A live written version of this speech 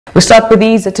We start with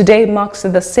these. Today marks the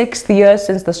 6th year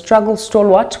since the struggle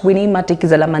stalwart Winnie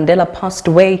Madikizela-Mandela passed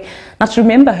away. Now, to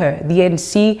remember her, the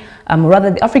ANC,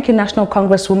 the African National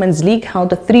Congress Women's League,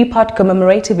 held a 3-part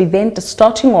commemorative event,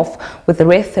 starting off with the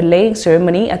wreath-laying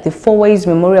ceremony at the Fourways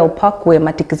Memorial Park where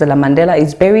Madikizela-Mandela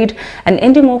is buried, and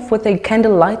ending off with a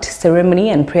candlelight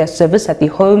ceremony and prayer service at the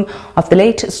home of the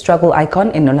late struggle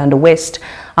icon in Orlando West.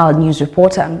 Our news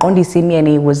reporter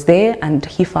Madikizela-Mandela'S was there and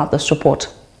he filed this report.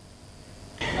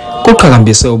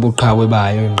 Kuqhakambise ubuqhawe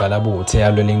bayo ingqalabuthe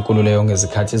yalwela inkululeko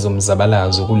ngezikhathi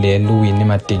zomzabalazo kulelu Winnie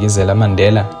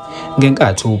Madikizela-Mandela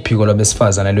ngenkathi uphiko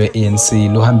lwabesifazane lwe-ANC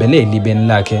luhambele elibeni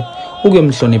lakhe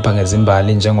ukuyomhlonipha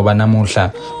ngezimbali njengoba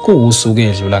namuhla kuwusuku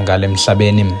edlula ngale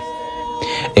emhlabeni.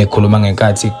 Ekhuluma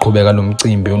ngenkathi iqhubeka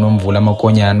lomcimbi uNomvula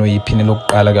Amakonyana oyiphini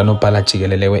lokuqala kanobhala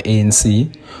jikelele we-ANC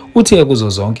uthi kuzo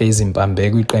zonke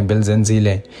izimpambeko iqembu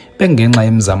elizenzile bengenxa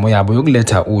yemizamo yabo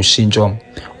yokuletha ushintsho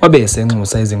wabe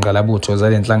esenxusa izingqalabutho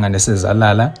zalenhlangano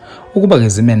esezalala ukuba ke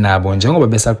zime nabo njengoba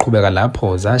besaqhubeka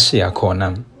lapho zashiya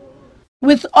khona.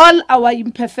 With all our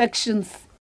imperfections,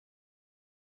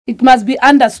 it must be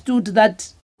understood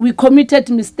that we committed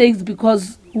mistakes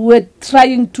because we were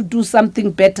trying to do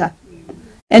something better.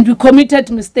 And we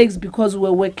committed mistakes because we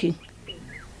were working.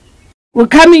 We're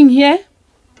coming here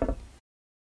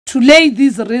to lay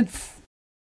these wreaths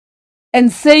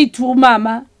and say to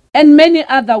Mama and many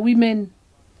other women,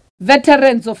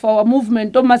 veterans of our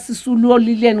movement, O Masisulu, O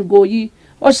Lilian Goyi,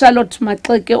 O Charlotte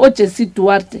Matleke, O Jessie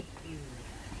Duarte,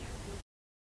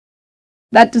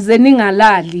 that is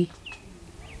Zeningalali.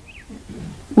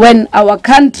 When our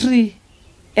country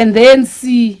and the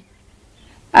ANC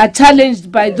are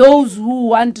challenged by those who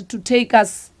want to take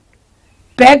us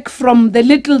back from the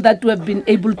little that we have been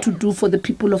able to do for the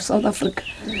people of South Africa,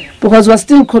 because we're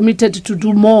still committed to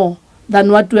do more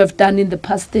than what we have done in the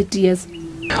past 30 years.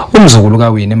 Umzukulu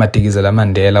kaWinnie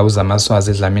Madikizela-Mandela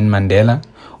uzamaswazi Dlamini Mandela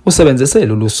usebenzise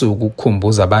lolu suku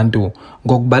ukukhumbuza abantu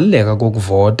ngokubaluleka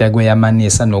kokuvota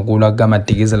kweyamanisa nokulwa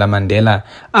kaMadikizela-Mandela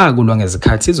akulwa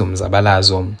ngezikhathi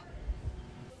zomzabalazo.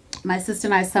 My sister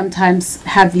and I sometimes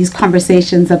have these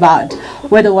conversations about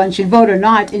whether one should vote or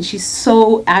not, and she's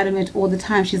so adamant all the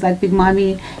time. She's like, Big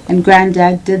Mommy and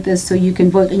Granddad did this so you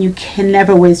can vote, and you can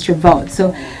never waste your vote.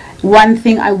 So one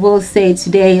thing I will say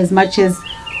today, as much as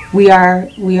we are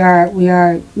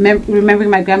remembering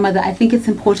my grandmother, I think it's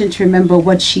important to remember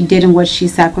what she did and what she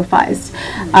sacrificed,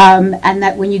 and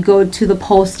that when you go to the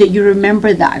polls, that you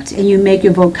remember that and you make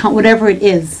your vote count, whatever it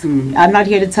is. I'm not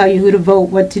here to tell you who to vote,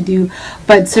 what to do,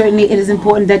 but certainly it is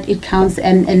important that it counts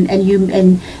and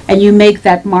you make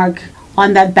that mark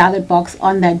on that ballot box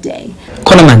on that day.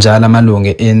 Khona manjalo amalungu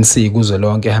e-ANC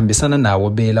kuzolonke ehambisana nawo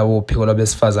bela wophiko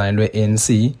lwabesifazane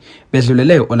lwe-ANC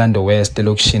bedlulele e-Orlando West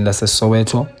elokishini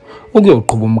lase-Soweto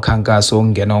ukuyoqhuba umkhankaso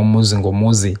ongena umuzi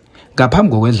ngomuzi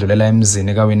ngaphambi kokwedlulela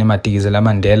emzini kaWinnie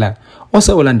Madikizela-Mandela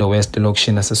ose-Orlando West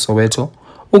elokishini lase-Soweto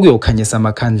ukuyokhanyisa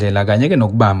amakhandlela kanye ke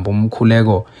nokubamba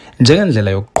umkhuleko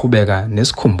njengendlela yokuqhubeka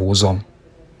nesikhumbuzo.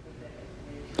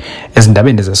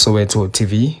 Ezindabeni ze-Soweto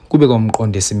TV kubeka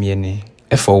umqondisi Myeni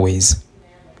eFourways.